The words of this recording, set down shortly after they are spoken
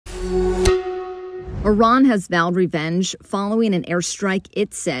Iran has vowed revenge following an airstrike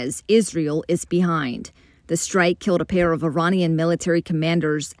it says Israel is behind. The strike killed a pair of Iranian military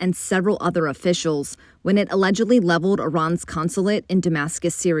commanders and several other officials when it allegedly leveled Iran's consulate in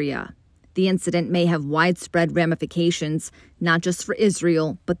Damascus, Syria. The incident may have widespread ramifications, not just for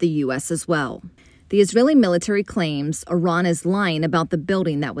Israel, but the U.S. as well. The Israeli military claims Iran is lying about the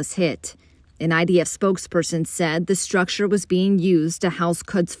building that was hit. An IDF spokesperson said the structure was being used to house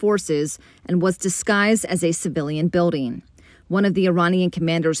Quds forces and was disguised as a civilian building. One of the Iranian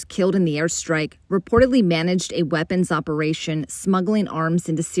commanders killed in the airstrike reportedly managed a weapons operation smuggling arms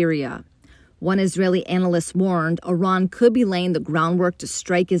into Syria. One Israeli analyst warned Iran could be laying the groundwork to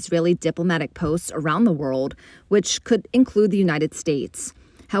strike Israeli diplomatic posts around the world, which could include the United States.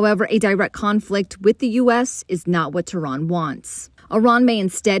 However, a direct conflict with the U.S. is not what Tehran wants. Iran may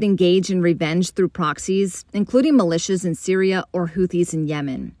instead engage in revenge through proxies, including militias in Syria or Houthis in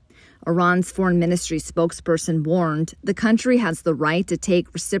Yemen. Iran's foreign ministry spokesperson warned the country has the right to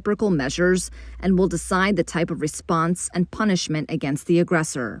take reciprocal measures and will decide the type of response and punishment against the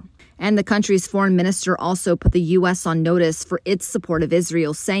aggressor. And the country's foreign minister also put the U.S. on notice for its support of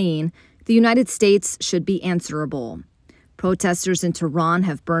Israel, saying the United States should be answerable. Protesters in Tehran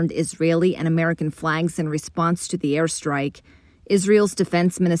have burned Israeli and American flags in response to the airstrike. Israel's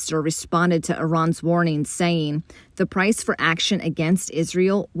defense minister responded to Iran's warning, saying the price for action against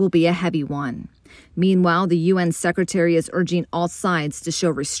Israel will be a heavy one. Meanwhile, the UN secretary is urging all sides to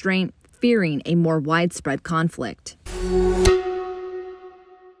show restraint, fearing a more widespread conflict.